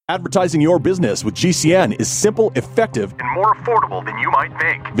Advertising your business with GCN is simple, effective, and more affordable than you might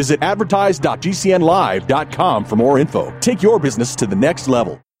think. Visit advertise.gcnlive.com for more info. Take your business to the next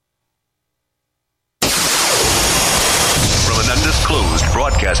level. From an undisclosed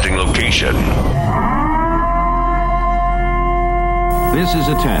broadcasting location. This is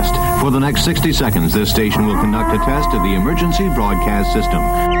a test. For the next 60 seconds, this station will conduct a test of the emergency broadcast system.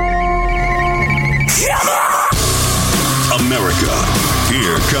 America,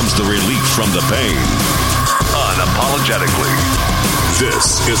 here comes the relief from the pain. Unapologetically.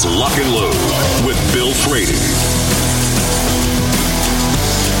 This is Lock and Load with Bill Frady.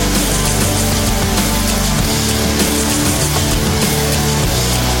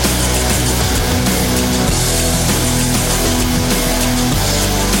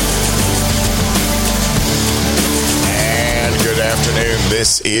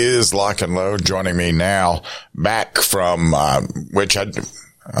 This is Lock and Load. Joining me now, back from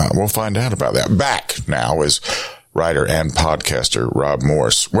we'll find out about that. Back now is writer and podcaster Rob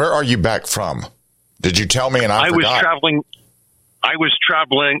Morse. Where are you back from? Did you tell me? And I forgot. I was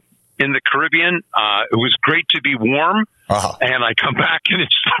traveling in the Caribbean. It was great to be warm, and I come back and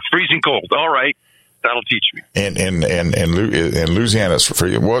it's freezing cold. All right, that'll teach me. In Louisiana, what's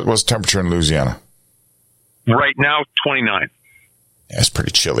the temperature in Louisiana? Right now, 29. That's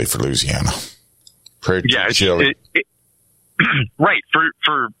pretty chilly for Louisiana. Pretty chilly. Right. For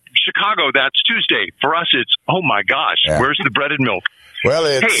Chicago, that's Tuesday. For us, it's, oh, my gosh, where's the bread and milk? Well,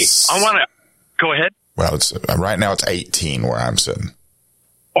 I want to – go ahead. Well, it's right now it's 18 where I'm sitting.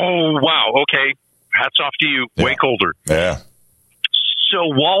 Oh, wow. Okay. Hats off to you. Yeah. Way colder. Yeah. So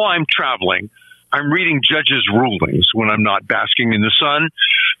while I'm traveling, I'm reading judges' rulings when I'm not basking in the sun.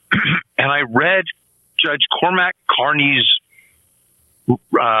 And I read Judge Cormac Carney's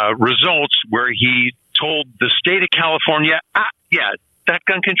results where he told the state of California, that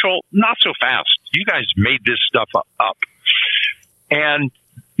gun control, not so fast. You guys made this stuff up. And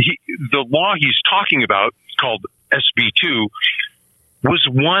the law he's talking about, called SB2, was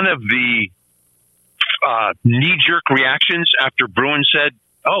one of the knee-jerk reactions after Bruin said,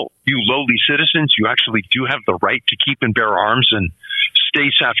 oh, you lowly citizens, you actually do have the right to keep and bear arms, and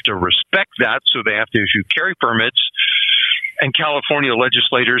states have to respect that, so they have to issue carry permits. And California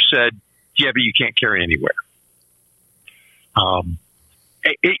legislators said, yeah, but you can't carry anywhere.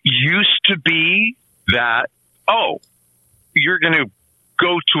 It used to be that, you're going to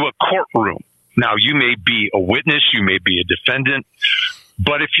go to a courtroom. Now, you may be a witness, you may be a defendant,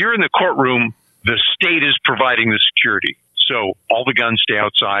 but if you're in the courtroom, the state is providing the security. So all the guns stay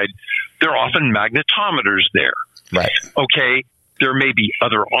outside. There are often magnetometers there. Right. Okay, there may be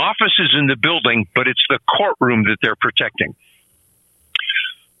other offices in the building, but it's the courtroom that they're protecting.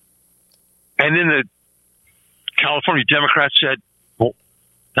 And then the California Democrats said, well,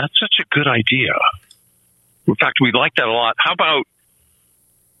 that's such a good idea. In fact, we like that a lot. How about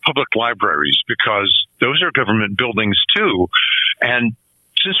public libraries? Because those are government buildings too. And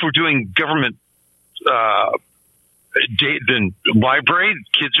since we're doing government, then library,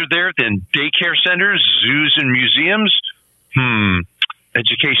 kids are there, then daycare centers, zoos and museums,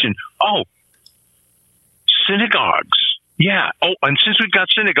 education. Oh, synagogues. Yeah. Oh, and since we've got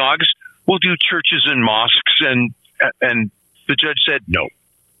synagogues, we'll do churches and mosques. And the judge said, no,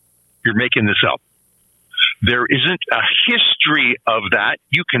 you're making this up. There isn't a history of that.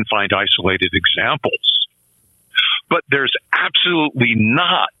 You can find isolated examples, but there's absolutely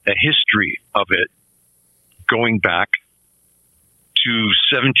not a history of it going back to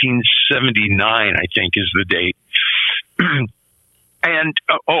 1779, I think is the date. And,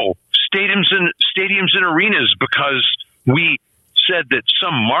 stadiums and arenas, because we said that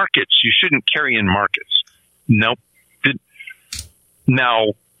some markets, you shouldn't carry in markets. Nope.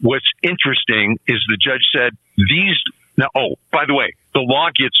 Now, what's interesting is the judge said by the way, the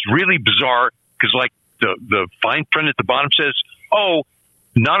law gets really bizarre because like the fine print at the bottom says,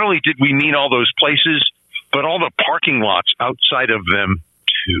 not only did we mean all those places, but all the parking lots outside of them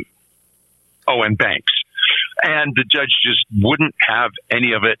too. Oh, and banks. And the judge just wouldn't have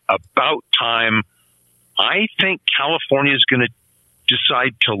any of it. About time. I think California is going to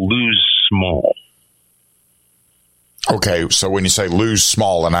decide to lose small. Okay, so when you say lose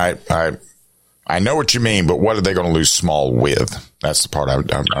small, and I know what you mean, but what are they going to lose small with? That's the part I'm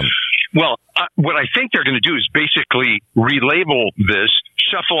Well, what I think they're going to do is basically relabel this,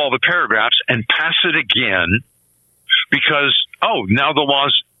 shuffle all the paragraphs, and pass it again because, now the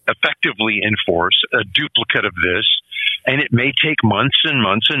law's effectively enforce a duplicate of this, and it may take months and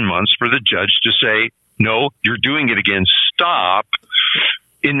months and months for the judge to say, no, you're doing it again, stop.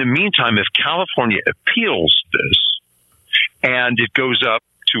 In the meantime, if California appeals this and it goes up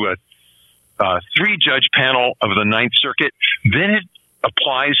to a 3-judge panel of the Ninth Circuit, then it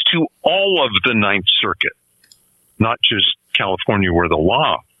applies to all of the Ninth Circuit, not just California where the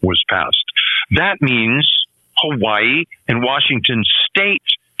law was passed. That means Hawaii and Washington State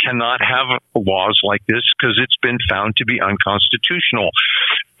cannot have laws like this because it's been found to be unconstitutional.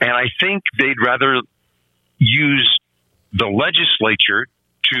 And I think they'd rather use the legislature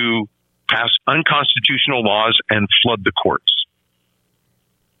to pass unconstitutional laws and flood the courts.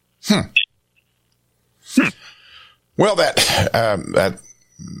 Well, that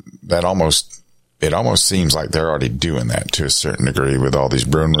almost seems like they're already doing that to a certain degree with all these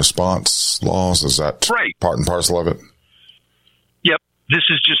Bruin response laws. Is that right? Part and parcel of it? Yep. This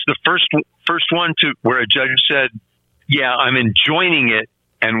is just the first one to where a judge said, "Yeah, I'm enjoining it,"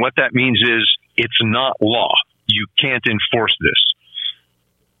 and what that means is it's not law. You can't enforce this.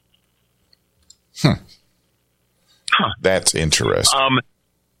 That's interesting.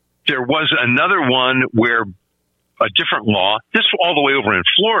 There was another one where a different law, this all the way over in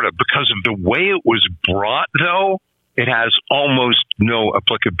Florida, because of the way it was brought, though, it has almost no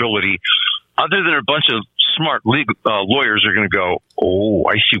applicability, other than a bunch of smart legal lawyers are going to go, "Oh,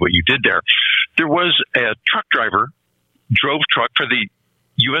 I see what you did there." There was a truck driver, drove truck for the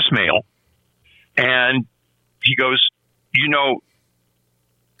U.S. mail, and he goes,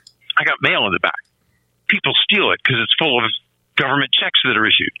 I got mail in the back. People steal it because it's full of government checks that are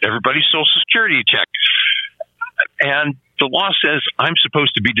issued, everybody's Social Security check. And the law says I'm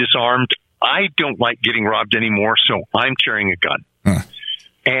supposed to be disarmed. I don't like getting robbed anymore, so I'm carrying a gun.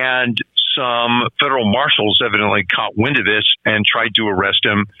 And some federal marshals evidently caught wind of this and tried to arrest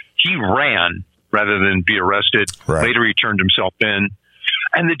him. He ran rather than be arrested. Right. Later, he turned himself in.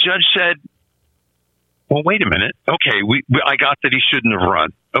 And the judge said, well, wait a minute. Okay, I got that he shouldn't have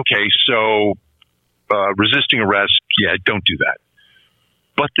run. Okay, so resisting arrest, yeah, don't do that.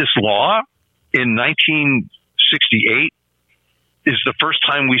 But this law in 1968 is the first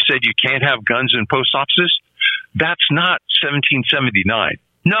time we said you can't have guns in post offices. That's not 1779.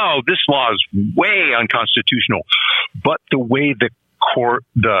 No, this law is way unconstitutional. But the way the court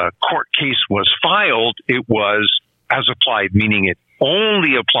case was filed, it was as applied, meaning it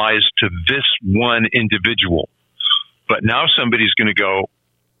only applies to this one individual. But now somebody's going to go,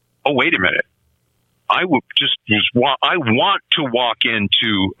 oh, wait a minute. I want to walk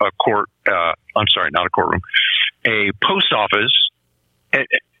into a court. I'm sorry, not a courtroom, a post office.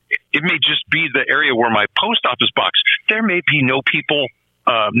 It may just be the area where my post office box. There may be no people,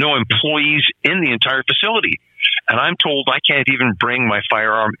 no employees in the entire facility. And I'm told I can't even bring my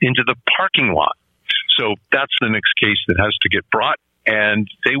firearm into the parking lot. So that's the next case that has to get brought. And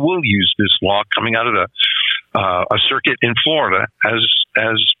they will use this law coming out of a circuit in Florida as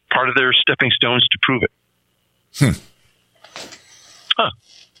part of their stepping stones to prove it.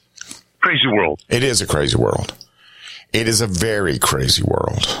 Crazy world. It is a crazy world. It is a very crazy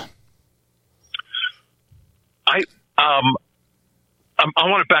world. I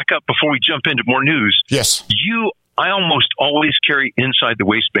want to back up before we jump into more news. Yes. I almost always carry inside the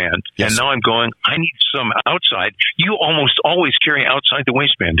waistband, yes. And now I'm going, I need some outside. You almost always carry outside the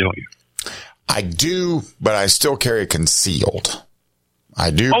waistband, don't you? I do, but I still carry concealed.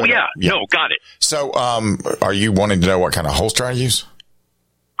 I do. Oh, yeah. No, got it. So, are you wanting to know what kind of holster I use?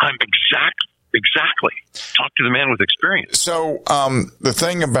 I'm exactly. Talk to the man with experience. So, the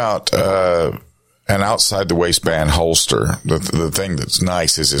thing about an outside the waistband holster, the thing that's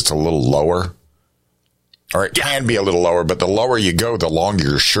nice is it's a little lower. Or it can be a little lower, but the lower you go, the longer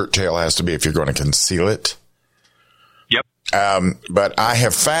your shirt tail has to be if you're going to conceal it. Yep. But I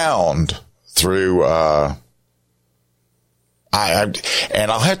have found through, and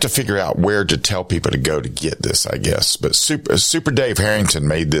I'll have to figure out where to tell people to go to get this, I guess. But Super Dave Harrington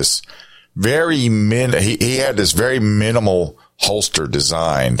made this he had this very minimal holster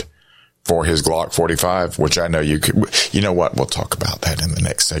designed for his Glock 45, which I know you know what? We'll talk about that in the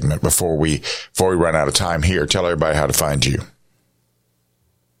next segment before we run out of time here. Tell everybody how to find you.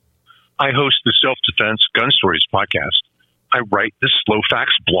 I host the Self-Defense Gun Stories podcast. I write the Slow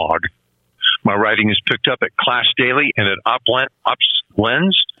Facts blog. My writing is picked up at Clash Daily and at Ops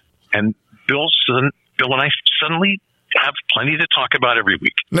Lens, and Bill and I suddenly have plenty to talk about every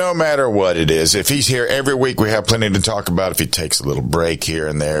week. No matter what it is. If he's here every week, we have plenty to talk about. If he takes a little break here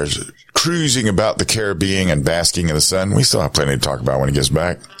and there, cruising about the Caribbean and basking in the sun, we still have plenty to talk about when he gets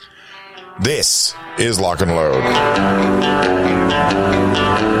back. This is Lock and Load.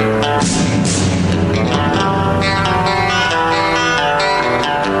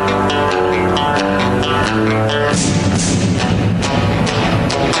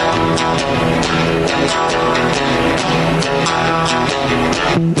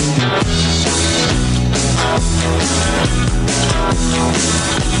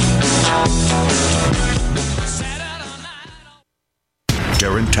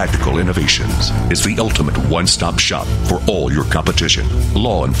 Tactical Innovations is the ultimate one-stop shop for all your competition,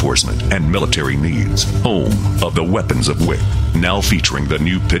 law enforcement, and military needs. Home of the weapons of Wick. Now featuring the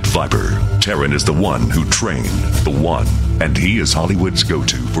new Pit Viper. Terran is the one who trained the one, and he is Hollywood's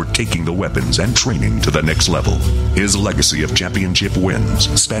go-to for taking the weapons and training to the next level. His legacy of championship wins,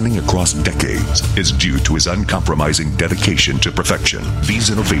 spanning across decades, is due to his uncompromising dedication to perfection. These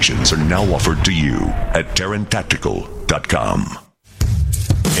innovations are now offered to you at TerranTactical.com.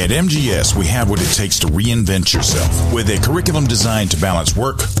 At MGS, we have what it takes to reinvent yourself. With a curriculum designed to balance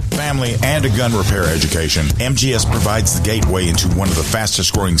work, family, and a gun repair education, MGS provides the gateway into one of the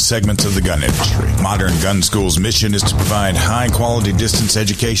fastest-growing segments of the gun industry. Modern Gun School's mission is to provide high-quality distance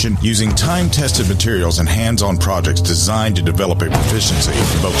education using time-tested materials and hands-on projects designed to develop a proficiency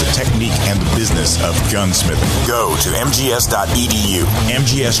in both the technique and the business of gunsmithing. Go to mgs.edu.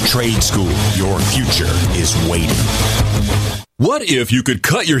 MGS Trade School. Your future is waiting. What if you could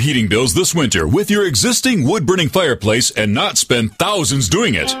cut your heating bills this winter with your existing wood-burning fireplace and not spend thousands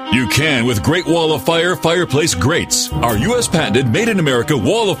doing it? You can with Great Wall of Fire fireplace grates. Our U.S. patented made-in-America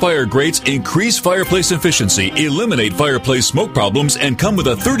Wall of Fire grates increase fireplace efficiency, eliminate fireplace smoke problems, and come with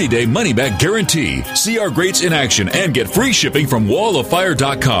a 30-day money-back guarantee. See our grates in action and get free shipping from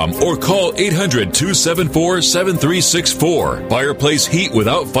walloffire.com or call 800-274-7364. Fireplace heat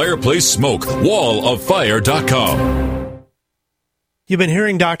without fireplace smoke. walloffire.com. You've been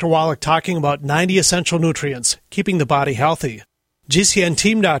hearing Dr. Wallach talking about 90 essential nutrients, keeping the body healthy.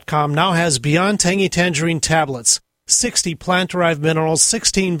 GCNteam.com now has Beyond Tangy Tangerine tablets, 60 plant-derived minerals,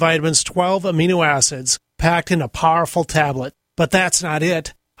 16 vitamins, 12 amino acids, packed in a powerful tablet. But that's not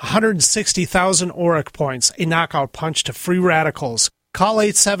it. 160,000 auric points, a knockout punch to free radicals. Call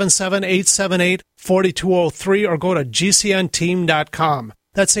 877-878-4203 or go to GCNteam.com.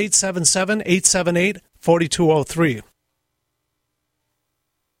 That's 877-878-4203.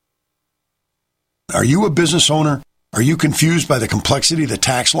 Are you a business owner? Are you confused by the complexity of the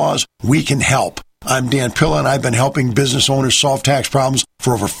tax laws? We can help. I'm Dan Pilla, and I've been helping business owners solve tax problems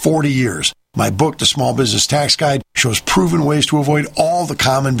for over 40 years. My book, The Small Business Tax Guide, shows proven ways to avoid all the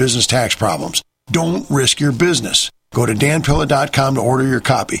common business tax problems. Don't risk your business. Go to danpilla.com to order your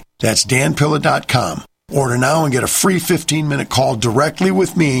copy. That's danpilla.com. Order now and get a free 15-minute call directly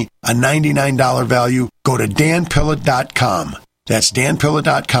with me, a $99 value. Go to danpilla.com. That's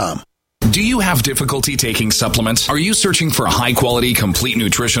danpilla.com. Do you have difficulty taking supplements? Are you searching for a high-quality, complete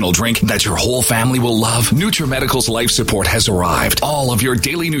nutritional drink that your whole family will love? NutriMedical's Life Support has arrived. All of your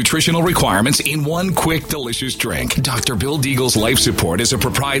daily nutritional requirements in one quick, delicious drink. Dr. Bill Deagle's Life Support is a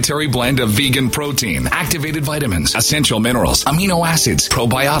proprietary blend of vegan protein, activated vitamins, essential minerals, amino acids,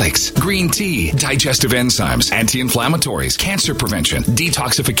 probiotics, green tea, digestive enzymes, anti-inflammatories, cancer prevention,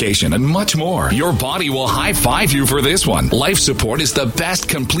 detoxification, and much more. Your body will high-five you for this one. Life Support is the best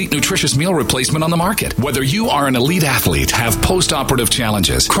complete nutritious meal replacement on the market. Whether you are an elite athlete, have post-operative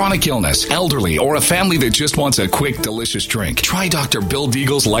challenges, chronic illness, elderly, or a family that just wants a quick, delicious drink, try Dr. Bill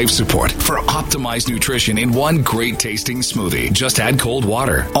Deagle's Life Support for optimized nutrition in one great tasting smoothie. Just add cold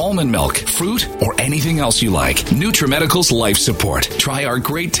water, almond milk, fruit, or anything else you like. NutriMedical's Life Support. Try our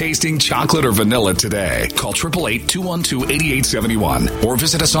great tasting chocolate or vanilla today. Call 888-212-8871 or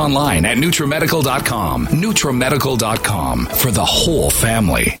visit us online at NutriMedical.com. NutriMedical.com for the whole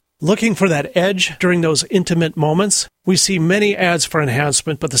family. Looking for that edge during those intimate moments? We see many ads for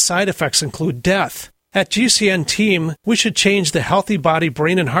enhancement, but the side effects include death. At GCN Team, we should change the Healthy Body,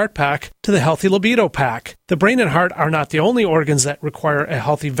 Brain, and Heart Pack to the Healthy Libido Pack. The brain and heart are not the only organs that require a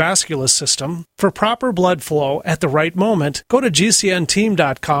healthy vascular system. For proper blood flow at the right moment, go to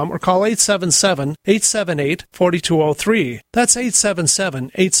GCNteam.com or call 877-878-4203. That's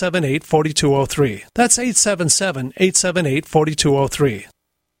 877-878-4203. That's 877-878-4203.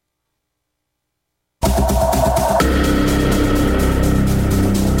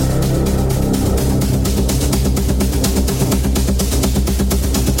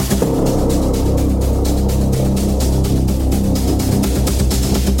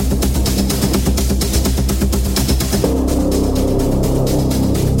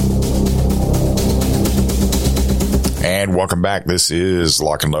 And welcome back. This is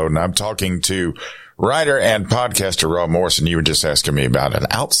Lock and Load, and I'm talking to writer and podcaster Rob Morrison. You were just asking me about an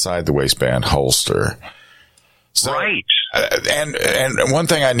outside the waistband holster. So, right. And one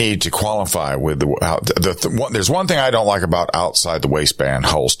thing I need to qualify with there's one thing I don't like about outside the waistband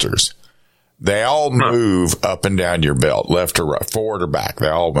holsters. They all move up and down your belt, left or right, forward or back. They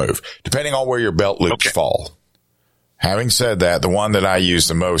all move depending on where your belt loops fall. Having said that, the one that I use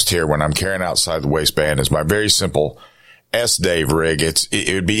the most here when I'm carrying outside the waistband is my very simple S-Dave rig. It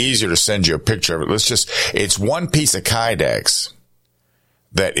would be easier to send you a picture of it. It's one piece of Kydex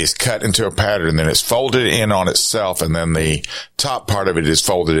that is cut into a pattern, then it's folded in on itself, and then the top part of it is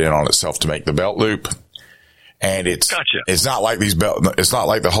folded in on itself to make the belt loop. And it's not like it's not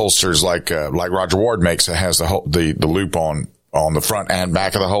like the holsters like Roger Ward makes that has the loop on the front and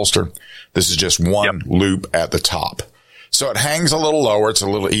back of the holster. This is just one loop at the top. So it hangs a little lower. It's a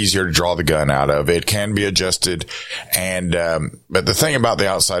little easier to draw the gun out of. It can be adjusted. And, but the thing about the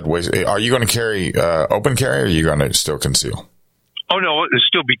outside waist, are you going to carry, open carry, or are you going to still conceal? Oh, no, it'll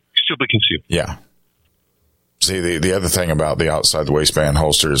still be concealed. Yeah. See, the other thing about the outside the waistband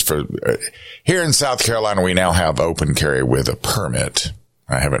holster is here in South Carolina, we now have open carry with a permit.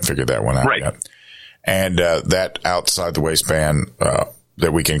 I haven't figured that one out yet. And, that outside the waistband,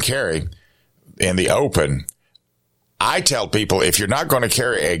 that we can carry in the open, I tell people, if you're not going to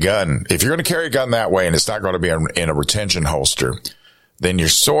carry a gun, if you're going to carry a gun that way and it's not going to be in a retention holster, then you're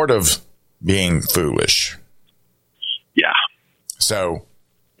sort of being foolish. Yeah. So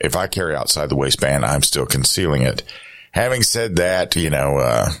if I carry outside the waistband, I'm still concealing it. Having said that,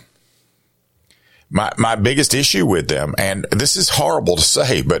 my biggest issue with them, and this is horrible to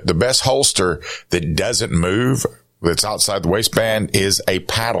say, but the best holster that doesn't move, that's outside the waistband, is a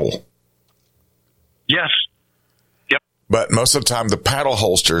paddle. Yes. But most of the time, the paddle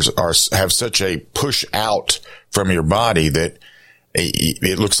holsters have such a push out from your body that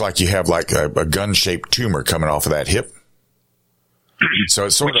it looks like you have like a gun-shaped tumor coming off of that hip. So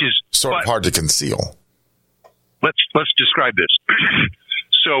it's sort of hard to conceal. Let's describe this.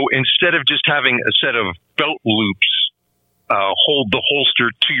 So instead of just having a set of belt loops hold the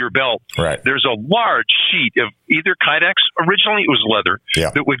holster to your belt, there's a large sheet of either Kydex, originally it was leather,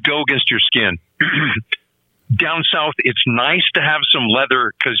 that would go against your skin. Down south, it's nice to have some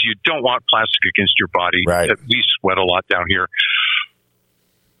leather because you don't want plastic against your body. We sweat a lot down here.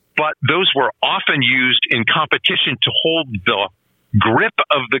 But those were often used in competition to hold the grip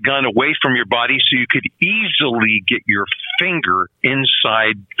of the gun away from your body so you could easily get your finger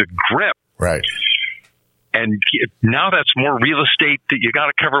inside the grip. Right. And now that's more real estate that you got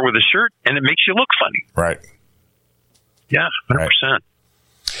to cover with a shirt, and it makes you look funny. Right. Yeah, 100%. Right.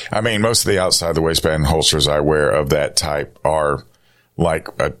 I mean, most of the outside the waistband holsters I wear of that type are like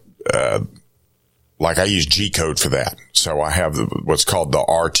like I use G-code for that. So I have what's called the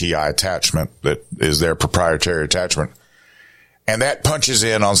RTI attachment that is their proprietary attachment. And that punches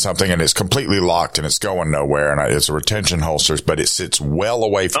in on something and it's completely locked and it's going nowhere. And it's a retention holster, but it sits well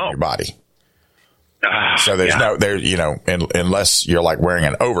away from your body. So there's unless you're like wearing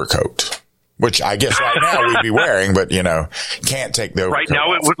an overcoat. Which I guess right now we'd be wearing, but, can't take the overcoat Right now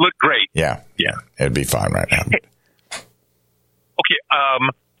off. it would look great. Yeah. It'd be fine right now. Okay.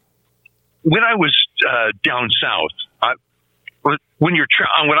 When I was down south, when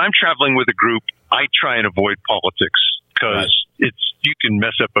I'm traveling with a group, I try and avoid politics because you can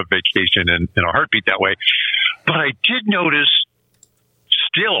mess up a vacation in a heartbeat that way. But I did notice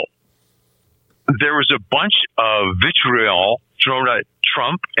still there was a bunch of vitriol thrown at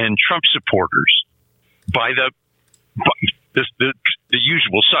Trump and Trump supporters by the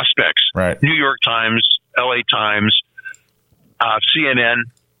usual suspects, New York Times, LA Times, CNN.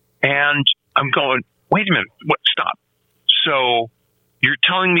 And I'm going, wait a minute, stop. So you're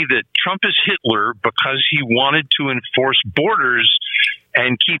telling me that Trump is Hitler because he wanted to enforce borders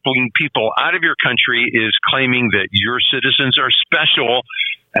and keeping people out of your country is claiming that your citizens are special,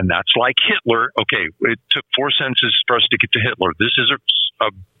 and that's like Hitler. Okay, it took 4 sentences for us to get to Hitler. This is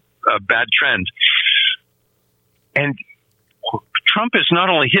a bad trend. And Trump is not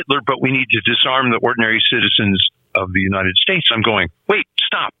only Hitler, but we need to disarm the ordinary citizens of the United States. I'm going, wait,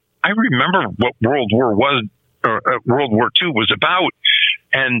 stop. I remember what World War II was about,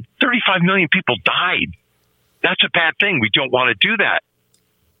 and 35 million people died. That's a bad thing. We don't want to do that.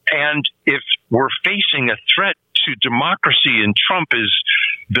 And if we're facing a threat to democracy and Trump is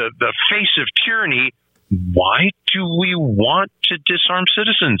the face of tyranny, why do we want to disarm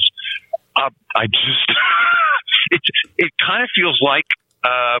citizens? It kind of feels like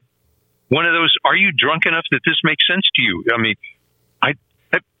one of those, are you drunk enough that this makes sense to you? I mean,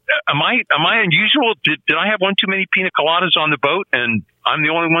 am I unusual? Did I have one too many pina coladas on the boat and I'm the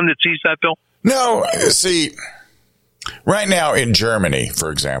only one that sees that, Bill? No, see, right now in Germany,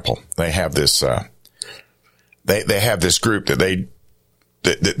 for example, they have this, they have this group that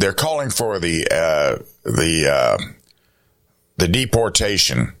they're calling for the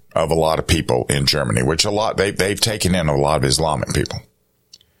deportation of a lot of people in Germany, which they've taken in a lot of Islamic people.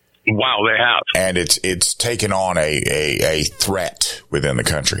 Wow, they have. And it's taken on a threat within the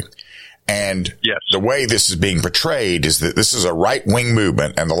country. And the way this is being portrayed is that this is a right-wing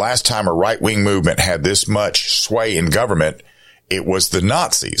movement. And the last time a right-wing movement had this much sway in government, it was the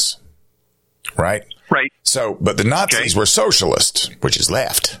Nazis, right? Right. So, but the Nazis were socialists, which is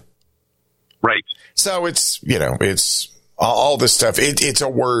left. Right. So it's, it's all this stuff. It's a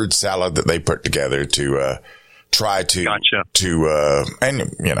word salad that they put together to try to,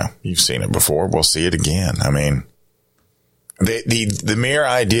 and you've seen it before. We'll see it again. I mean, the mere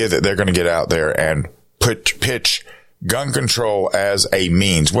idea that they're going to get out there and pitch gun control as a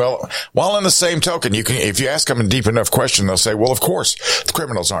means. Well, while in the same token, if you ask them a deep enough question, they'll say, well, of course, the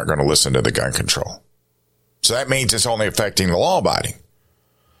criminals aren't going to listen to the gun control. So that means it's only affecting the law abiding.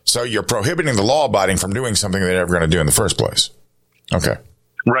 So you're prohibiting the law abiding from doing something they're never going to do in the first place. Okay.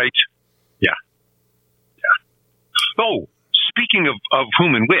 Right. Yeah. Oh, speaking of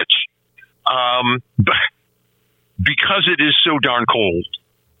whom and which, because it is so darn cold,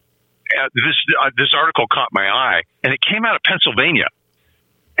 this article caught my eye, and it came out of Pennsylvania.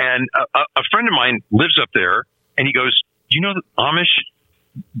 And a friend of mine lives up there, and he goes, the Amish,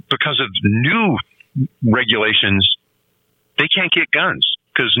 because of new regulations, they can't get guns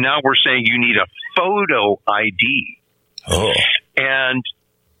because now we're saying you need a photo ID. Oh. And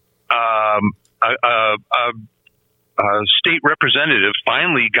a state representative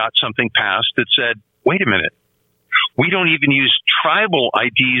finally got something passed that said, wait a minute, we don't even use tribal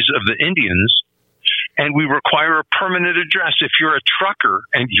IDs of the Indians, and we require a permanent address. If you're a trucker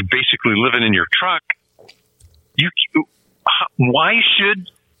and you're basically living in your truck, why should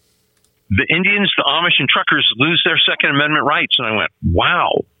the Indians, the Amish, and truckers lose their Second Amendment rights? And I went,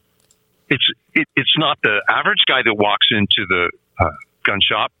 wow. It's not the average guy that walks into the gun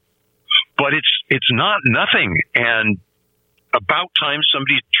shop, but it's not nothing. And about time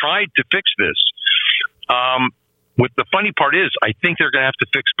somebody tried to fix this. What the funny part is, I think they're going to have to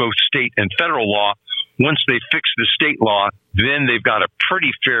fix both state and federal law. Once they fix the state law, then they've got a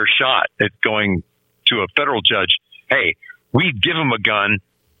pretty fair shot at going to a federal judge. Hey, we give him a gun.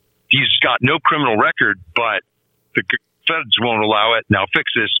 He's got no criminal record, but the feds won't allow it. Now fix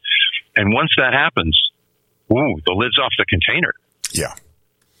this. And once that happens, the lid's off the container. Yeah.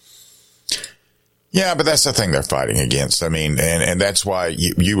 Yeah, but that's the thing they're fighting against. I mean, and that's why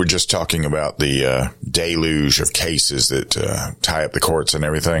you were just talking about the deluge of cases that tie up the courts and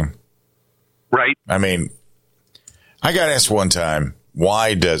everything. Right. I mean, I got asked one time,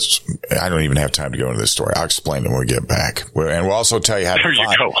 I don't even have time to go into this story. I'll explain it when we get back. And we'll also tell you how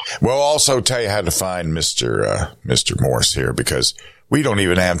to find Mr. Morse here, because we don't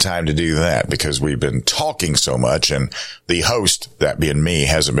even have time to do that because we've been talking so much and the host, that being me,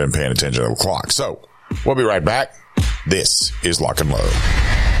 hasn't been paying attention to the clock. So we'll be right back. This is Lock and Load.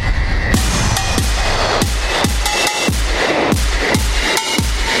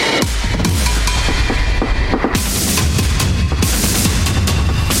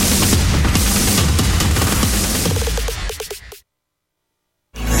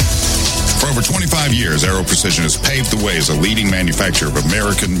 For over 25 years, Aero Precision has paved the way as a leading manufacturer of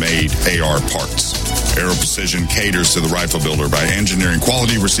American-made AR parts. Aero Precision caters to the rifle builder by engineering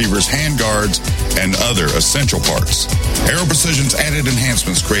quality receivers, handguards, and other essential parts. Aero Precision's added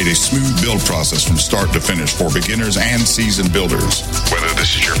enhancements create a smooth build process from start to finish for beginners and seasoned builders. Whether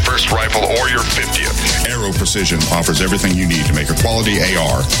this is your first rifle or your 50th, Aero Precision offers everything you need to make a quality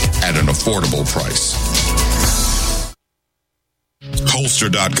AR at an affordable price.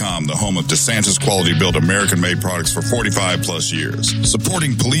 Holster.com, the home of DeSantis quality-built American-made products for 45 plus years.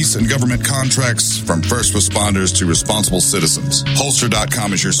 Supporting police and government contracts from first responders to responsible citizens.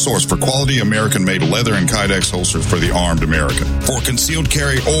 Holster.com is your source for quality American-made leather and Kydex holsters for the armed American. For concealed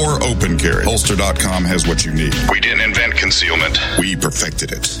carry or open carry, Holster.com has what you need. We didn't invent concealment. We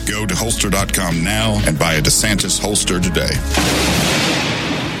perfected it. Go to Holster.com now and buy a DeSantis holster today.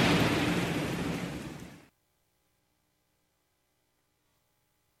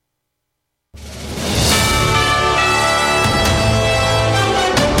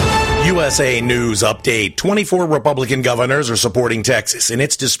 USA News Update. 24 Republican governors are supporting Texas in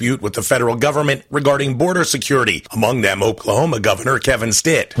its dispute with the federal government regarding border security. Among them, Oklahoma Governor Kevin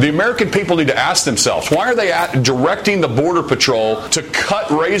Stitt. The American people need to ask themselves, why are they directing the Border Patrol to cut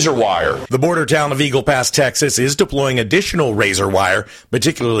razor wire? The border town of Eagle Pass, Texas, is deploying additional razor wire,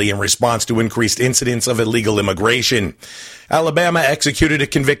 particularly in response to increased incidents of illegal immigration. Alabama executed a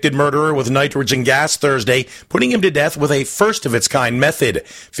convicted murderer with nitrogen gas Thursday, putting him to death with a first-of-its-kind method.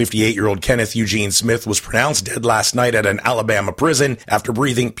 58-year-old Kenneth Eugene Smith was pronounced dead last night at an Alabama prison after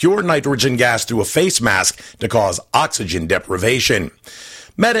breathing pure nitrogen gas through a face mask to cause oxygen deprivation.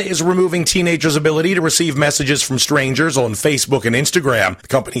 Meta is removing teenagers' ability to receive messages from strangers on Facebook and Instagram. The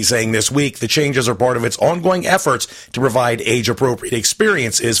company saying this week the changes are part of its ongoing efforts to provide age-appropriate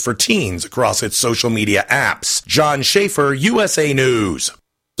experiences for teens across its social media apps. John Schaefer, USA News.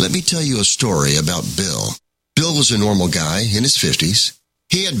 Let me tell you a story about Bill. Bill was a normal guy in his 50s.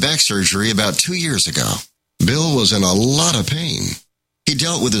 He had back surgery about 2 years ago. Bill was in a lot of pain. He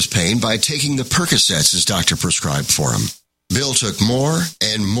dealt with his pain by taking the Percocets his doctor prescribed for him. Bill took more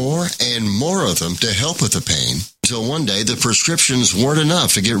and more and more of them to help with the pain, until one day the prescriptions weren't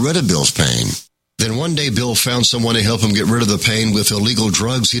enough to get rid of Bill's pain. Then one day Bill found someone to help him get rid of the pain with illegal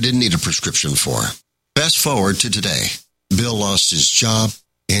drugs he didn't need a prescription for. Fast forward to today. Bill lost his job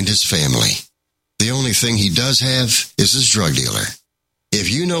and his family. The only thing he does have is his drug dealer. If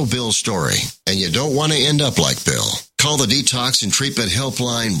you know Bill's story and you don't want to end up like Bill, call the Detox and Treatment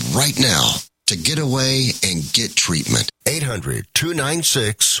Helpline right now to get away and get treatment.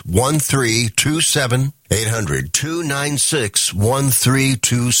 800-296-1327.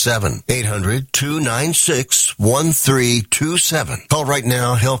 800-296-1327. 800-296-1327. Call right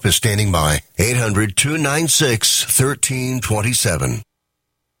now. Help is standing by. 800-296-1327.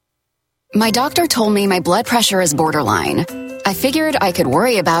 My doctor told me my blood pressure is borderline. I figured I could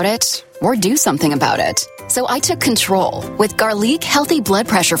worry about it or do something about it. So I took control with Garlic Healthy Blood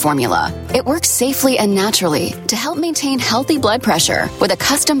Pressure Formula. It works safely and naturally to help maintain healthy blood pressure with a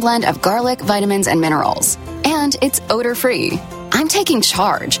custom blend of garlic, vitamins, and minerals. And it's odor-free. I'm taking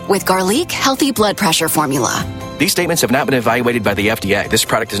charge with Garlic Healthy Blood Pressure Formula. These statements have not been evaluated by the FDA. This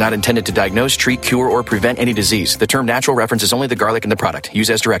product is not intended to diagnose, treat, cure, or prevent any disease. The term natural references only the garlic in the product. Use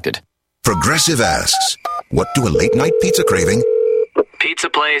as directed. Progressive asks, what do a late-night pizza craving, Pizza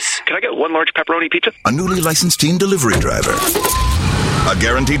place. Can I get one large pepperoni pizza? a newly licensed teen delivery driver, a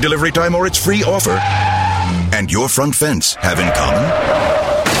guaranteed delivery time or its free offer, and your front fence have in common?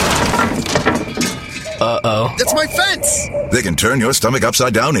 Uh-oh. That's my fence! They can turn your stomach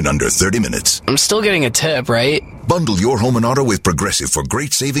upside down in under 30 minutes. I'm still getting a tip, right? Bundle your home and auto with Progressive for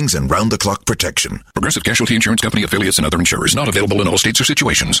great savings and round-the-clock protection. Progressive Casualty Insurance Company affiliates and other insurers. Not available in all states or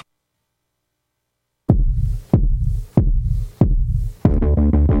situations.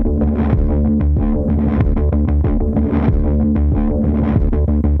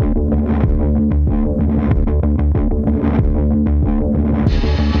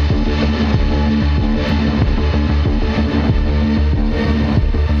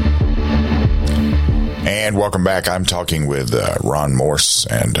 And welcome back. I'm talking with Ron Morse.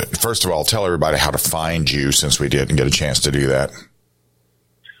 And first of all, tell everybody how to find you, since we didn't get a chance to do that.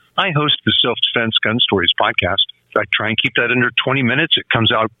 I host the Self-Defense Gun Stories podcast. I try and keep that under 20 minutes. It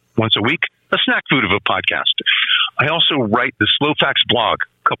comes out once a week, a snack food of a podcast. I also write the Slow Facts blog,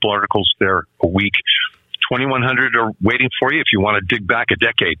 a couple articles there a week. 2,100 are waiting for you if you want to dig back a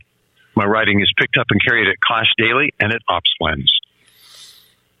decade. My writing is picked up and carried at Clash Daily and at OpsLens.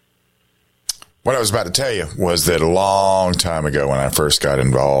 What I was about to tell you was that a long time ago, when I first got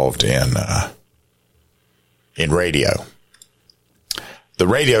involved in radio, the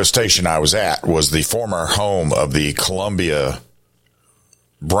radio station I was at was the former home of the Columbia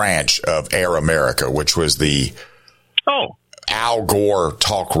branch of Air America, which was the Al Gore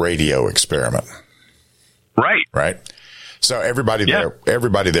talk radio experiment. Right. Right. So everybody there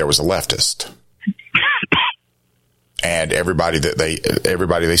was a leftist. And everybody they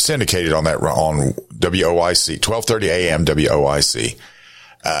syndicated on WOIC, 1230 AM WOIC.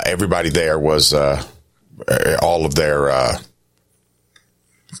 Everybody there was, all of their,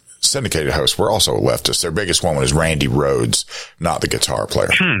 syndicated hosts were also leftists. Their biggest one was Randy Rhoads, not the guitar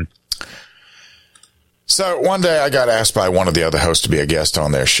player. So one day I got asked by one of the other hosts to be a guest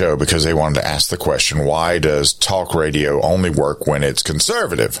on their show because they wanted to ask the question, why does talk radio only work when it's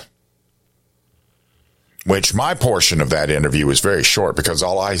conservative? Which my portion of that interview was very short, because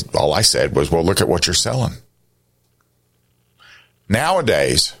all I said was, well, look at what you're selling.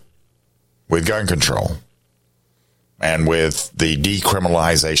 Nowadays, with gun control and with the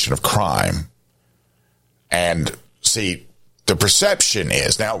decriminalization of crime, and see, the perception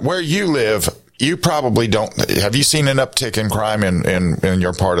is, now where you live, you probably don't, have you seen an uptick in crime in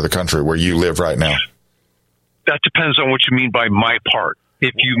your part of the country where you live right now? That depends on what you mean by my part.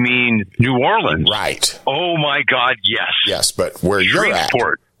 If you mean New Orleans. Right. Oh, my God, yes. Yes, but where you live.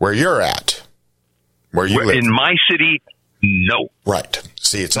 In my city, no. Right.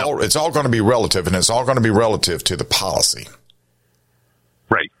 See, it's all going to be relative, and it's all going to be relative to the policy.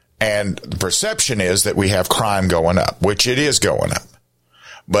 Right. And the perception is that we have crime going up, which it is going up.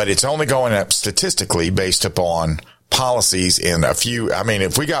 But it's only going up statistically based upon policies in a few. I mean,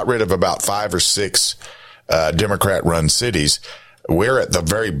 if we got rid of about 5 or 6 Democrat-run cities, we're at the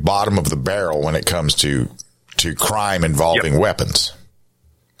very bottom of the barrel when it comes to crime involving weapons.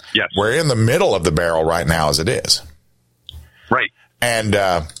 Yes. We're in the middle of the barrel right now as it is. Right. And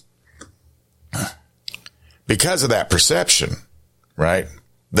because of that perception, right,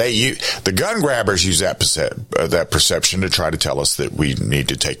 the gun grabbers use that perception to try to tell us that we need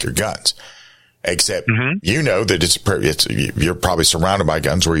to take your guns. Except you know that you're probably surrounded by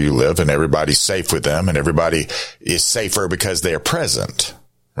guns where you live, and everybody's safe with them, and everybody is safer because they're present,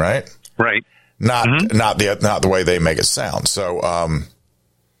 right? Right. Not the way they make it sound. So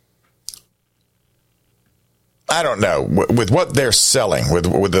I don't know, with what they're selling, with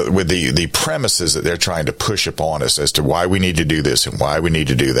the premises that they're trying to push upon us as to why we need to do this and why we need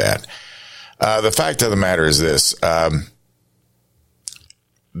to do that. The fact of the matter is this: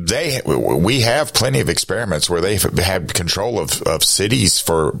 we have plenty of experiments where they've had control of cities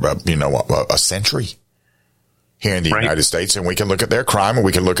for a century here in the United States, and we can look at their crime, and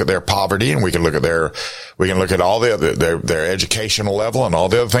we can look at their poverty, and we can look at all the other their educational level and all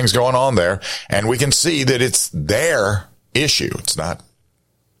the other things going on there, and we can see that it's their issue. It's not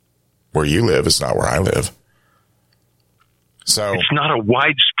where you live. It's not where I live. So it's not a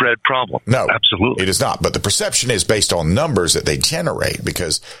widespread problem. No, absolutely, it is not. But the perception is based on numbers that they generate,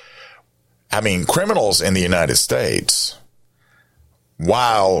 because, I mean, criminals in the United States,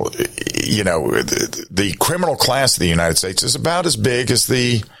 while, the criminal class of the United States is about as big as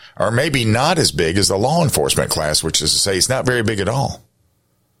or maybe not as big as the law enforcement class, which is to say it's not very big at all.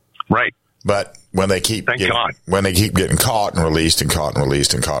 Right. But when they keep getting caught and released and caught and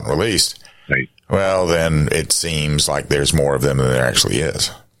released and caught and released, right. Well, then it seems like there's more of them than there actually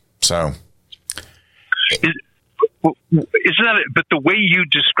is. So, isn't that? But the way you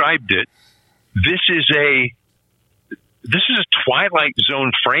described it, this is a Twilight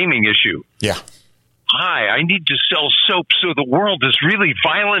Zone framing issue. Yeah. Hi, I need to sell soap, so the world is really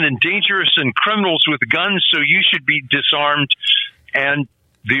violent and dangerous and criminals with guns, so you should be disarmed. And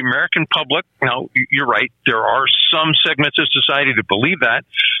the American public, now, you're right, there are some segments of society that believe that,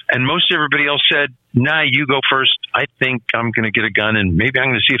 and most everybody else said, nah, you go first. I think I'm going to get a gun, and maybe I'm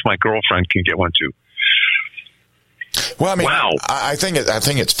going to see if my girlfriend can get one too. Well, I mean, wow. I think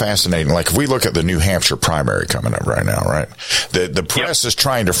it's fascinating. Like, if we look at the New Hampshire primary coming up right now, right? The press is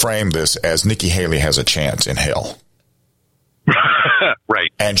trying to frame this as Nikki Haley has a chance in hell.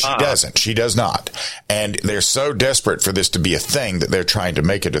 Right. And she doesn't. She does not. And they're so desperate for this to be a thing that they're trying to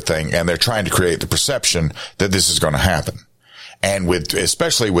make it a thing, and they're trying to create the perception that this is going to happen. And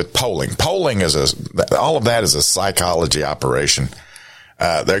especially with polling. Polling all of that is a psychology operation.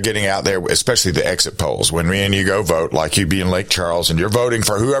 They're getting out there, especially the exit polls. When me and you go vote, like you be in Lake Charles, and you're voting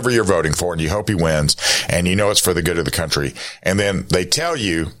for whoever you're voting for, and you hope he wins, and you know it's for the good of the country. And then they tell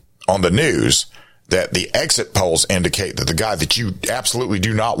you on the news that the exit polls indicate that the guy that you absolutely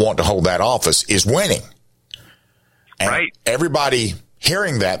do not want to hold that office is winning. And right. Everybody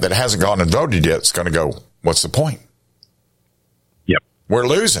hearing that hasn't gone and voted yet is going to go, what's the point? Yep. We're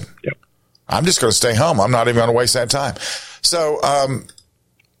losing. Yep. I'm just going to stay home. I'm not even going to waste that time. So,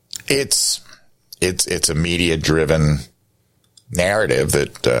 it's a media driven narrative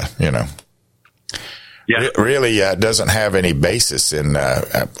that, really doesn't have any basis in,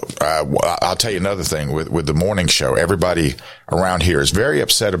 I'll tell you another thing with the morning show. Everybody around here is very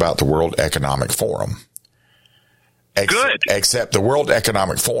upset about the World Economic Forum. Good. Except the World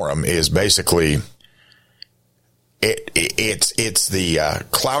Economic Forum is basically, it's the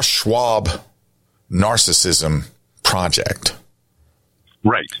Klaus Schwab narcissism project.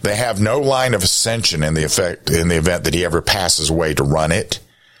 Right. They have no line of ascension in the event that he ever passes away to run it.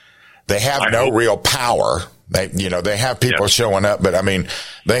 They have no real power. They have people showing up, but I mean,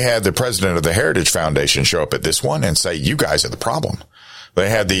 they had the president of the Heritage Foundation show up at this one and say, you guys are the problem. They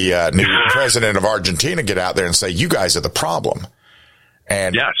had the new president of Argentina get out there and say, you guys are the problem.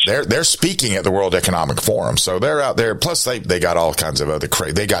 And they're speaking at the World Economic Forum. So they're out there. Plus they got all kinds of other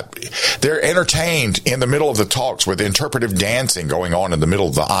they're entertained in the middle of the talks with interpretive dancing going on in the middle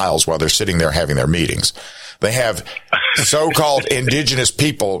of the aisles while they're sitting there having their meetings. They have so-called indigenous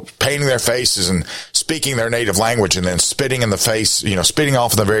people painting their faces and speaking their native language and then spitting in the face, spitting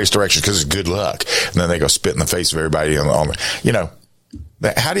off in the various directions because it's good luck. And then they go spit in the face of everybody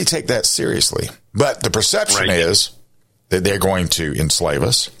how do you take that seriously? But the perception is that they're going to enslave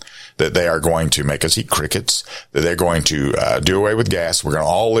us, that they are going to make us eat crickets, that they're going to do away with gas. We're going to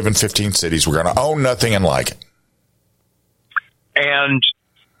all live in 15 cities. We're going to own nothing and like it. And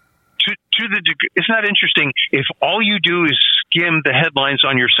to the degree, isn't that interesting? If all you do is skim the headlines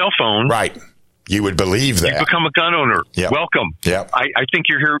on your cell phone, right, You would believe that. You become a gun owner. Yep. Welcome. Yep. I think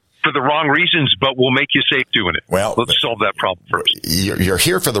you're here for the wrong reasons, but we'll make you safe doing it. Well, let's solve that problem first. You're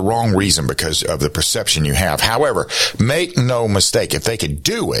here for the wrong reason because of the perception you have. However, make no mistake, if they could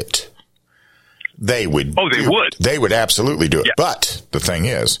do it, they would. Oh, they would. They would absolutely do it. Yeah. But the thing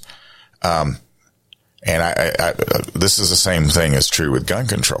is, and I this is the same thing is true with gun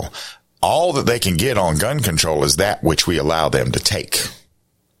control. All that they can get on gun control is that which we allow them to take.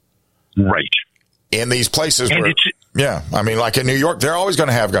 Right. In these places where, yeah, I mean, like in New York, they're always going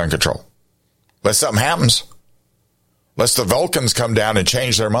to have gun control. Unless something happens. Unless the Vulcans come down and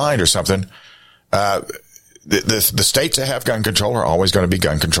change their mind or something. The states that have gun control are always going to be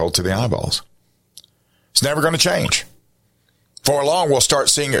gun control to the eyeballs. It's never going to change. For long, we'll start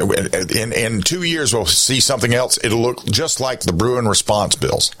seeing it. In 2 years, we'll see something else. It'll look just like the Bruin response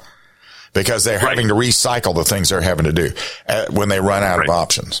bills. Because they're having to recycle the things they're having to do when they run out of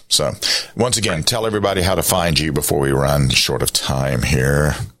options. So, once again, tell everybody how to find you before we run short of time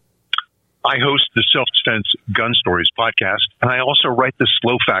here. I host the Self-Defense Gun Stories podcast, and I also write the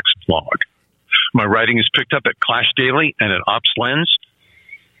Slow Facts blog. My writing is picked up at Clash Daily and at Ops Lens.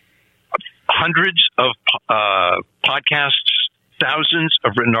 Hundreds of podcasts, thousands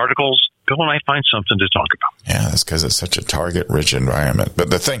of written articles. Go when I find something to talk about. Yeah, that's because it's such a target-rich environment. But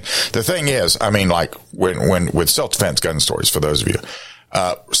the thing is, I mean, like when with Self-Defense Gun Stories, for those of you,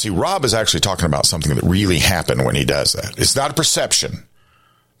 see, Rob is actually talking about something that really happened when he does that. It's not a perception.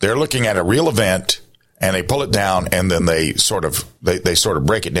 They're looking at a real event and they pull it down, and then they sort of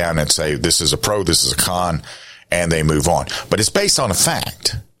break it down and say this is a pro, this is a con, and they move on. But it's based on a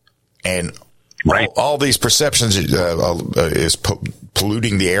fact, and all these perceptions is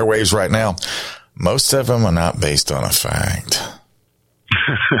polluting the airwaves right now. Most of them are not based on a fact.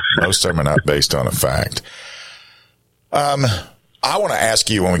 Most of them are not based on a fact. I want to ask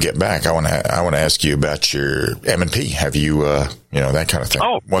you when we get back. I want to ask you about your M&P. Have you, that kind of thing?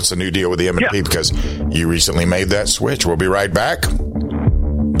 Oh, what's the new deal with the M&P? Yeah. Because you recently made that switch. We'll be right back.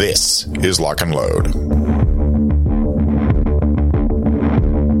 This is Lock and Load.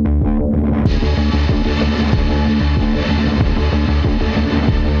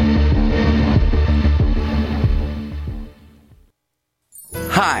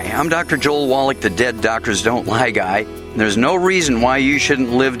 Hi, I'm Dr. Joel Wallach, the Dead Doctors Don't Lie guy. There's no reason why you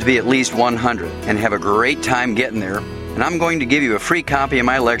shouldn't live to be at least 100 and have a great time getting there. And I'm going to give you a free copy of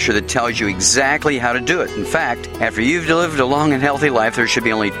my lecture that tells you exactly how to do it. In fact, after you've lived a long and healthy life, there should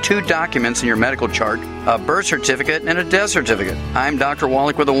be only 2 documents in your medical chart, a birth certificate and a death certificate. I'm Dr.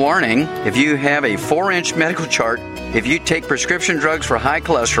 Wallach with a warning. If you have a 4-inch medical chart, if you take prescription drugs for high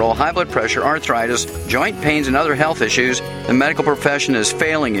cholesterol, high blood pressure, arthritis, joint pains, and other health issues, the medical profession is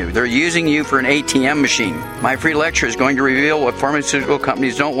failing you. They're using you for an ATM machine. My free lecture is going to reveal what pharmaceutical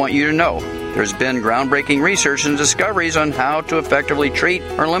companies don't want you to know. There's been groundbreaking research and discoveries on how to effectively treat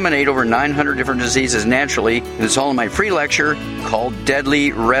or eliminate over 900 different diseases naturally, and it's all in my free lecture called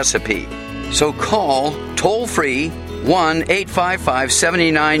Deadly Recipe. So call toll-free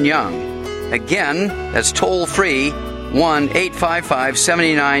 1-855-79-YOUNG. Again, that's toll-free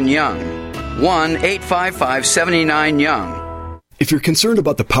 1-855-79-YOUNG. 1-855-79-YOUNG. If you're concerned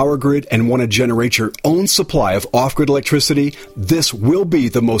about the power grid and want to generate your own supply of off-grid electricity, this will be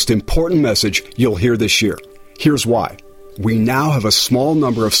the most important message you'll hear this year. Here's why. We now have a small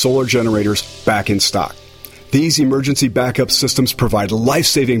number of solar generators back in stock. These emergency backup systems provide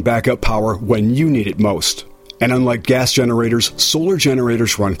life-saving backup power when you need it most. And unlike gas generators, solar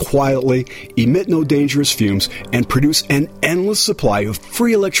generators run quietly, emit no dangerous fumes, and produce an endless supply of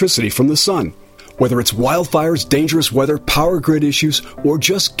free electricity from the sun. Whether it's wildfires, dangerous weather, power grid issues, or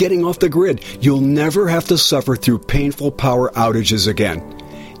just getting off the grid, you'll never have to suffer through painful power outages again.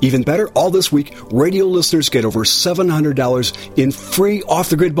 Even better, all this week, radio listeners get over $700 in free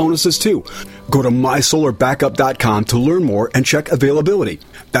off-the-grid bonuses, too. Go to mysolarbackup.com to learn more and check availability.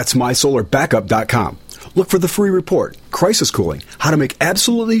 That's mysolarbackup.com. Look for the free report, Crisis Cooling, how to make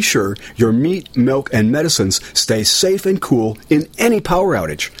absolutely sure your meat, milk, and medicines stay safe and cool in any power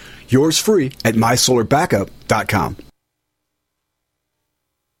outage. Yours free at mysolarbackup.com.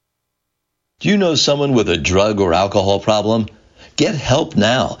 Do you know someone with a drug or alcohol problem? Get help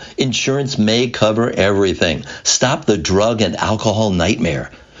now. Insurance may cover everything. Stop the drug and alcohol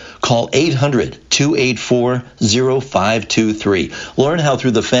nightmare. Call 800-284-0523. Learn how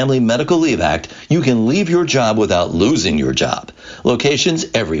through the Family Medical Leave Act, you can leave your job without losing your job. Locations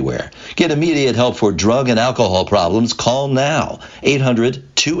everywhere. Get immediate help for drug and alcohol problems. Call now.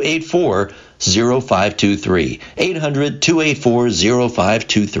 800-284-0523.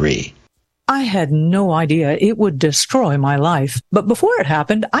 800-284-0523. I had no idea it would destroy my life. But before it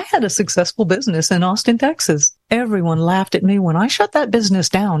happened, I had a successful business in Austin, Texas. Everyone laughed at me when I shut that business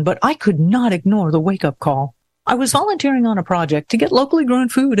down, but I could not ignore the wake-up call. I was volunteering on a project to get locally grown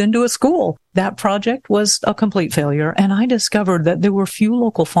food into a school. That project was a complete failure, and I discovered that there were few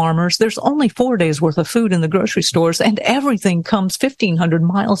local farmers. There's only 4 days worth of food in the grocery stores, and everything comes 1,500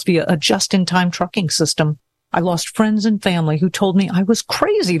 miles via a just-in-time trucking system. I lost friends and family who told me I was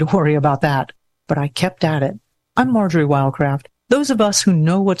crazy to worry about that, but I kept at it. I'm Marjorie Wildcraft. Those of us who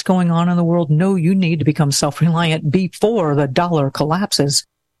know what's going on in the world know you need to become self-reliant before the dollar collapses.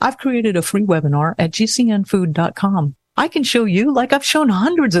 I've created a free webinar at gcnfood.com. I can show you, like I've shown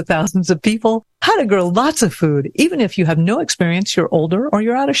hundreds of thousands of people, how to grow lots of food, even if you have no experience, you're older, or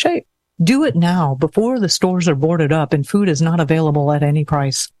you're out of shape. Do it now before the stores are boarded up and food is not available at any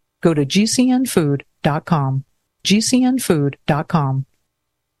price. Go to gcnfood.com. gcnfood.com.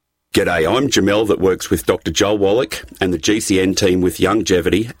 G'day, I'm Jamel that works with Dr. Joel Wallach and the GCN team with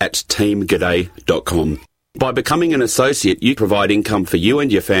Longevity at teamg'day.com. By becoming an associate, you provide income for you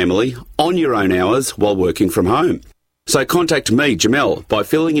and your family on your own hours while working from home. So contact me, Jamel, by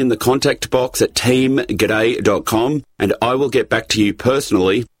filling in the contact box at teamg'day.com, and I will get back to you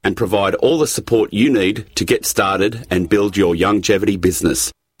personally and provide all the support you need to get started and build your longevity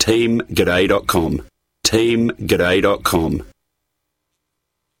business. teamg'day.com. teamg'day.com.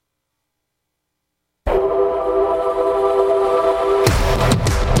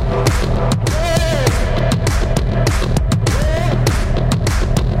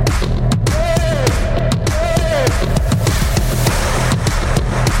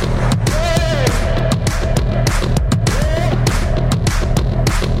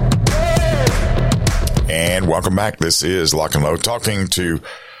 And welcome back. This is Lock and Load, talking to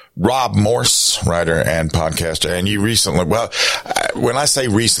Rob Morse, writer and podcaster. And you recently, when I say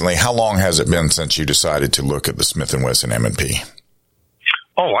recently, how long has it been since you decided to look at the Smith & Wesson M&P?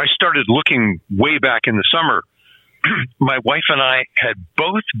 Oh, I started looking way back in the summer. My wife and I had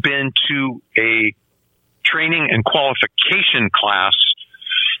both been to a training and qualification class,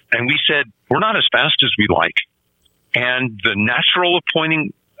 and we said, we're not as fast as we like. And the natural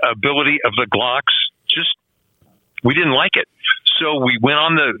appointing ability of the Glocks, we didn't like it. So we went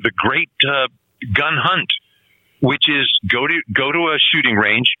on the great gun hunt, which is go to a shooting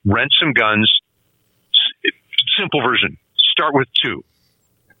range, rent some guns. Simple version. Start with 2.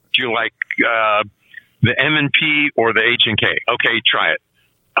 Do you like the M&P or the H&K? Okay, try it.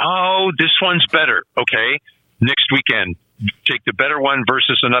 Oh, this one's better. Okay, next weekend, take the better one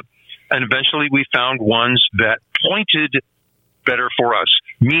versus another. And eventually we found ones that pointed better for us,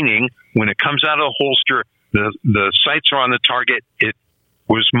 meaning when it comes out of the holster, the sights are on the target. It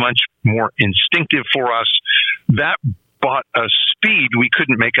was much more instinctive for us. That brought a speed we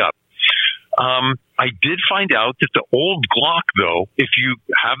couldn't make up. I did find out that the old Glock, though, if you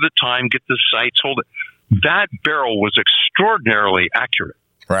have the time, get the sights, hold it, that barrel was extraordinarily accurate.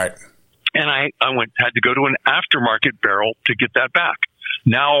 Right. And I had to go to an aftermarket barrel to get that back.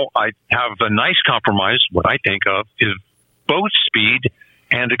 Now I have a nice compromise. What I think of is both speed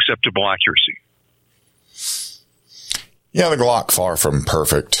and acceptable accuracy. Yeah, the Glock, far from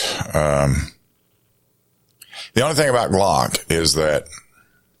perfect. The only thing about Glock is that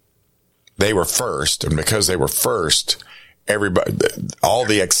they were first, and because they were first, all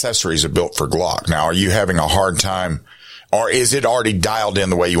the accessories are built for Glock. Now, are you having a hard time, or is it already dialed in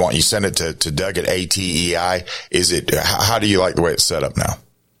the way you want? You send it to Doug at ATEI. How do you like the way it's set up now?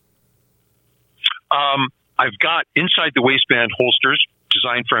 I've got inside the waistband holsters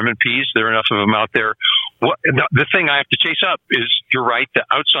designed for M&Ps. There are enough of them out there. The thing I have to chase up is, you're right, the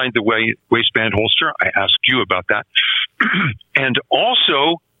outside the waistband holster. I asked you about that. And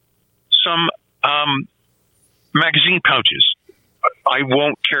also some magazine pouches. I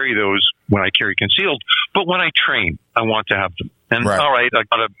won't carry those when I carry concealed, but when I train, I want to have them. And right. All right, I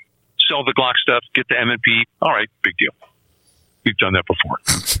got to sell the Glock stuff, get the M&P. All right, big deal. We've done that before.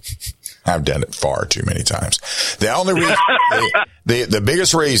 I've done it far too many times. The only reason, the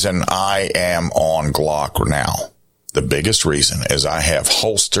biggest reason I am on Glock now, the biggest reason is I have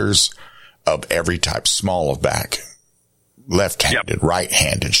holsters of every type, small of back, left-handed,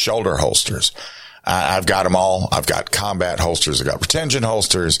 right-handed, shoulder holsters. I've got them all. I've got combat holsters. I got retention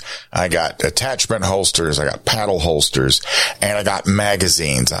holsters. I got attachment holsters. I got paddle holsters, and I got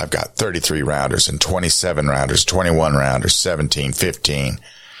magazines. I've got 33 rounders and 27 rounders, 21 rounders, 17, 15.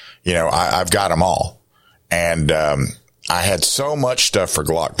 You know, I've got them all. And, I had so much stuff for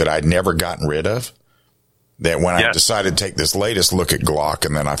Glock that I'd never gotten rid of, that when I decided to take this latest look at Glock,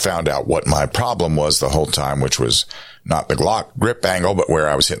 and then I found out what my problem was the whole time, which was not the Glock grip angle, but where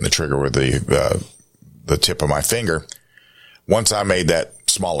I was hitting the trigger with the tip of my finger. Once I made that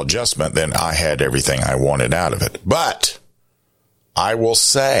small adjustment, then I had everything I wanted out of it. But I will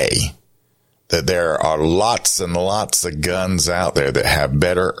say that there are lots and lots of guns out there that have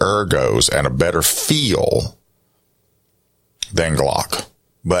better ergos and a better feel than Glock.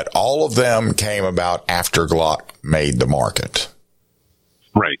 But all of them came about after Glock made the market.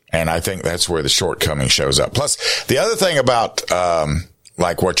 Right. And I think that's where the shortcoming shows up. Plus, the other thing about,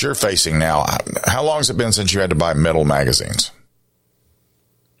 like what you're facing now, how long has it been since you had to buy metal magazines?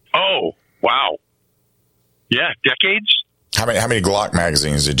 Oh, wow. Yeah, decades. How many Glock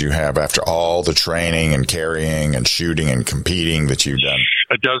magazines did you have after all the training and carrying and shooting and competing that you've done?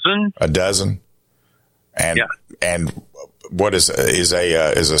 A dozen. A dozen? And, and what is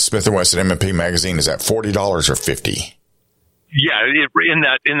a Smith & Wesson M&P magazine? Is that $40 or $50? Yeah, in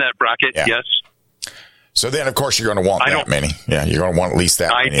that bracket, yes. So then, of course, you're going to want that many. Yeah, you're going to want at least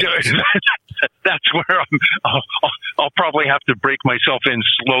that many. That's where I'll probably have to break myself in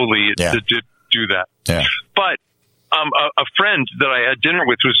slowly to do that. Yeah. But a friend that I had dinner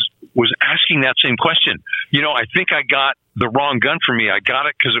with was asking that same question. You know, I think I got the wrong gun for me. I got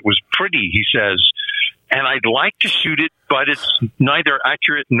it because it was pretty, he says, and I'd like to shoot it, but it's neither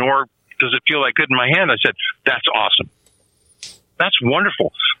accurate nor does it feel like good in my hand. I said, that's awesome. That's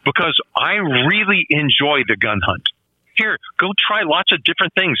wonderful, because I really enjoy the gun hunt. Here, go try lots of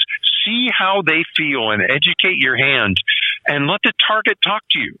different things. See how they feel and educate your hand and let the target talk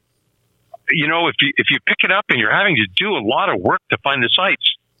to you. You know, if you pick it up and you're having to do a lot of work to find the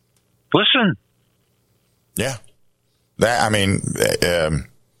sights, listen. Yeah.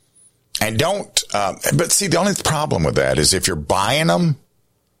 And don't, but see, the only problem with that is if you're buying them,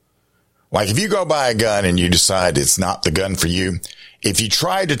 like if you go buy a gun and you decide it's not the gun for you, if you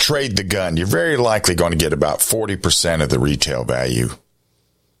try to trade the gun, you're very likely going to get about 40% of the retail value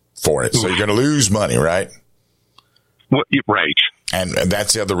for it. So you're going to lose money, right? Right. And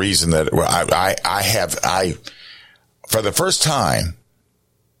that's the other reason that I for the first time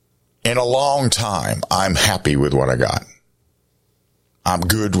in a long time, I'm happy with what I got. I'm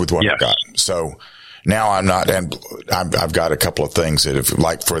good with what I got. So now I'm not, and I've got a couple of things that if,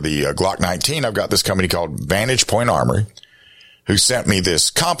 like for the Glock 19, I've got this company called Vantage Point Armory who sent me this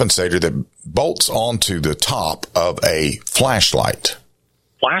compensator that bolts onto the top of a flashlight.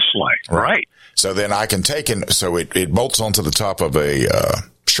 Right. So then I can take it bolts onto the top of a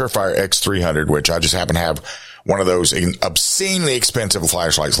Surefire X300, which I just happen to have one of those obscenely expensive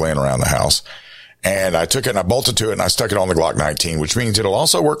flashlights laying around the house. And I took it and I bolted to it and I stuck it on the Glock 19, which means it'll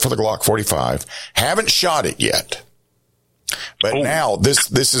also work for the Glock 45. Haven't shot it yet. But now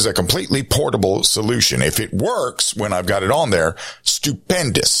this is a completely portable solution. If it works when I've got it on there,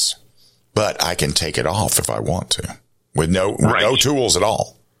 stupendous. But I can take it off if I want to with no tools at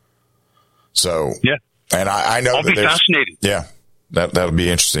all. So, and I know I'll be fascinated. Yeah. That'll be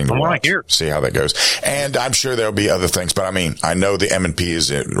interesting to watch, see how that goes. And I'm sure there'll be other things, but I mean, I know the M&P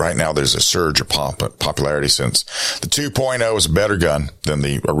is right now. There's a surge of popularity since the 2.0 is a better gun than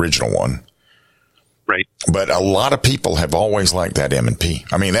the original one. Right. But a lot of people have always liked that M&P.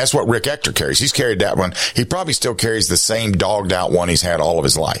 I mean, that's what Rick Ector carries. He's carried that one. He probably still carries the same dogged out one he's had all of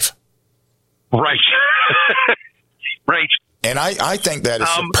his life. Right. Right. And I think that is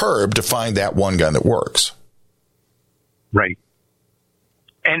superb to find that one gun that works. Right.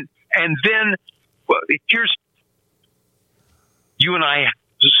 And then here's, you and I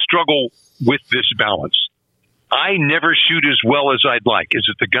struggle with this balance. I never shoot as well as I'd like. Is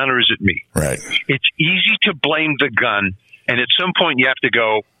it the gun or is it me? Right. It's easy to blame the gun. And at some point you have to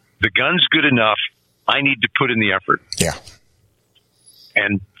go, the gun's good enough. I need to put in the effort. Yeah.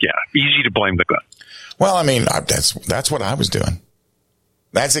 And easy to blame the gun. Well, I mean, that's what I was doing.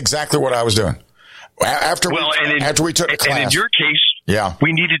 That's exactly what I was doing. After we took a class. And in your case,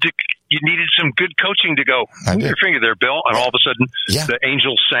 you needed some good coaching to go, move your finger there, Bill. And all of a sudden, the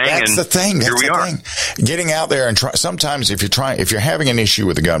angels sang. That's the thing. Here we are. Getting out there and try. Sometimes if you're having an issue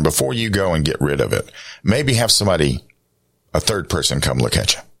with a gun, before you go and get rid of it, maybe have a third person come look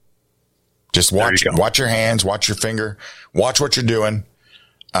at you. Just watch your hands, watch your finger, watch what you're doing.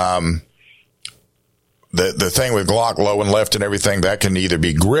 The thing with Glock low and left and everything, that can either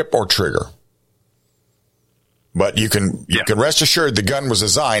be grip or trigger. But you can rest assured the gun was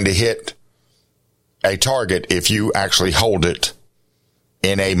designed to hit a target if you actually hold it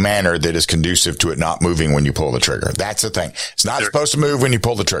in a manner that is conducive to it not moving when you pull the trigger. That's the thing. It's not supposed to move when you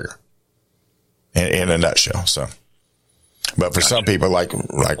pull the trigger. In a nutshell. So, but for some people like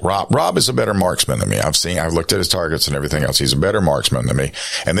Rob is a better marksman than me. I've looked at his targets and everything else. He's a better marksman than me.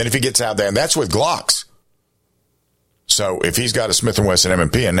 And then if he gets out there, and that's with Glocks. So if he's got a Smith & Wesson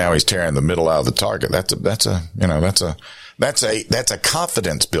M&P and now he's tearing the middle out of the target, that's a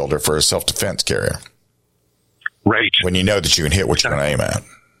confidence builder for a self-defense carrier. Right. When you know that you can hit what you're going to aim at.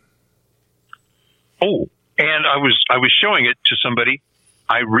 Oh, and I was showing it to somebody.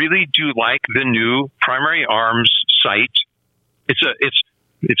 I really do like the new Primary Arms sight. It's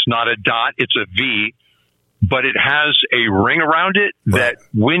not a dot, it's a V, but it has a ring around it that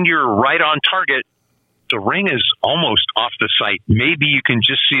when you're right on target, the ring is almost off the sight. Maybe you can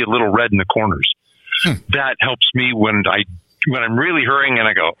just see a little red in the corners. That helps me when I'm really hurrying and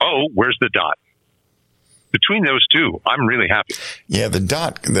I go, oh, where's the dot? Between those two, I'm really happy. Yeah, the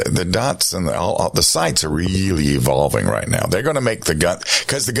dots and the sights are really evolving right now. They're going to make the gun,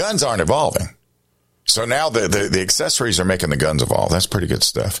 because the guns aren't evolving. So now the accessories are making the guns evolve. That's pretty good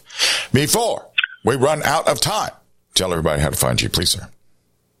stuff. Before we run out of time, tell everybody how to find you, please, sir.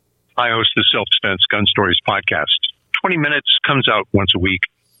 I host the Self-Defense Gun Stories podcast. 20 minutes, comes out once a week.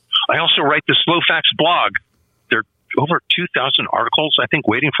 I also write the Slow Facts blog. There are over 2,000 articles, I think,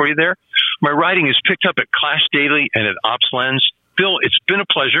 waiting for you there. My writing is picked up at Clash Daily and at Ops Lens. Bill, it's been a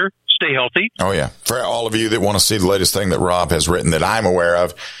pleasure. Stay healthy. Oh, yeah. For all of you that want to see the latest thing that Rob has written that I'm aware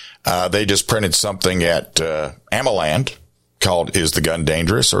of, they just printed something at Amaland called Is the Gun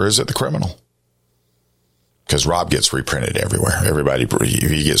Dangerous or Is It the Criminal? Because Rob gets reprinted everywhere.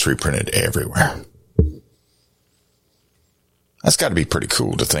 He gets reprinted everywhere. That's got to be pretty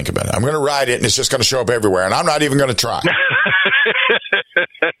cool to think about it. I'm going to write it, and it's just going to show up everywhere, and I'm not even going to try.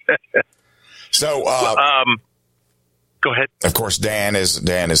 So, go ahead. Of course, Dan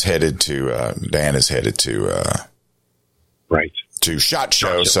is headed to right to SHOT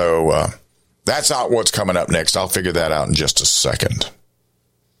Show. So that's not what's coming up next. I'll figure that out in just a second.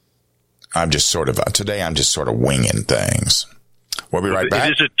 I'm just sort of winging things. We'll be right back.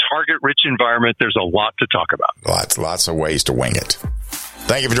 It is a target-rich environment. There's a lot to talk about. Lots of ways to wing it.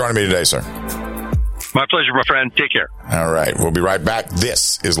 Thank you for joining me today, sir. My pleasure, my friend. Take care. All right. We'll be right back.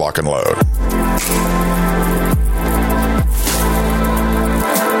 This is Lock and Load.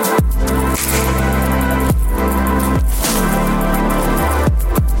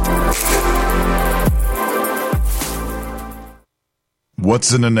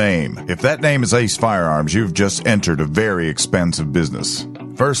 What's in a name? If that name is Ace Firearms, you've just entered a very expensive business.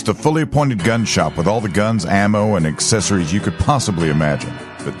 First, a fully appointed gun shop with all the guns, ammo, and accessories you could possibly imagine.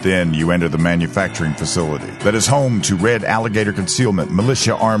 But then you enter the manufacturing facility that is home to Red Alligator Concealment,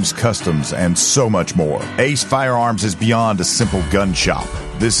 Militia Arms Customs, and so much more. Ace Firearms is beyond a simple gun shop.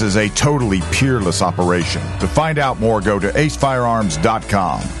 This is a totally peerless operation. To find out more, go to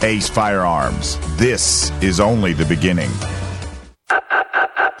acefirearms.com. Ace Firearms. This is only the beginning.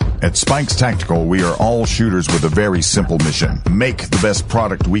 At Spikes Tactical, we are all shooters with a very simple mission. Make the best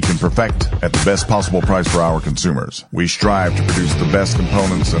product we can perfect at the best possible price for our consumers. We strive to produce the best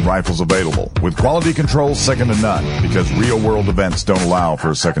components and rifles available, with quality control second to none, because real-world events don't allow for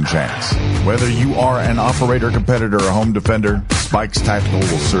a second chance. Whether you are an operator, competitor, or home defender, Spikes Tactical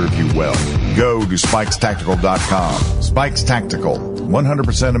will serve you well. Go to spikestactical.com. Spikes Tactical,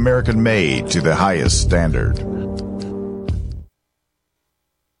 100% American-made to the highest standard.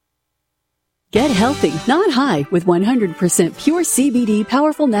 Get healthy, not high, with 100% pure CBD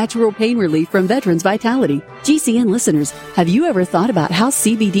powerful natural pain relief from Veterans Vitality. GCN listeners, have you ever thought about how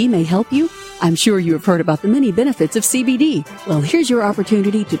CBD may help you? I'm sure you have heard about the many benefits of CBD. Well, here's your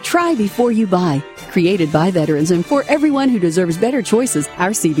opportunity to try before you buy. Created by veterans and for everyone who deserves better choices,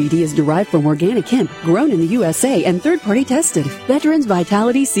 our CBD is derived from organic hemp, grown in the USA and third-party tested. Veterans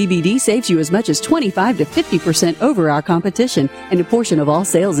Vitality CBD saves you as much as 25 to 50% over our competition, and a portion of all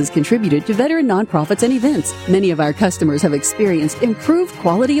sales is contributed to veteran nonprofits and events. Many of our customers have experienced improved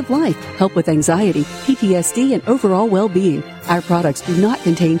quality of life, help with anxiety, PTSD, and overall well-being. Our products do not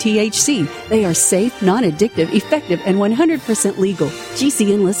contain THC. They are safe, non-addictive, effective, and 100% legal.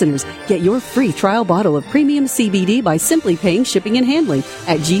 GCN listeners, get your free trial bottle of premium CBD by simply paying shipping and handling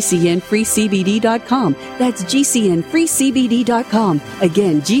at GCNFreeCBD.com. That's GCNFreeCBD.com.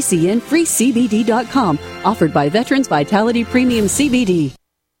 Again, GCNFreeCBD.com. Offered by Veterans Vitality Premium CBD.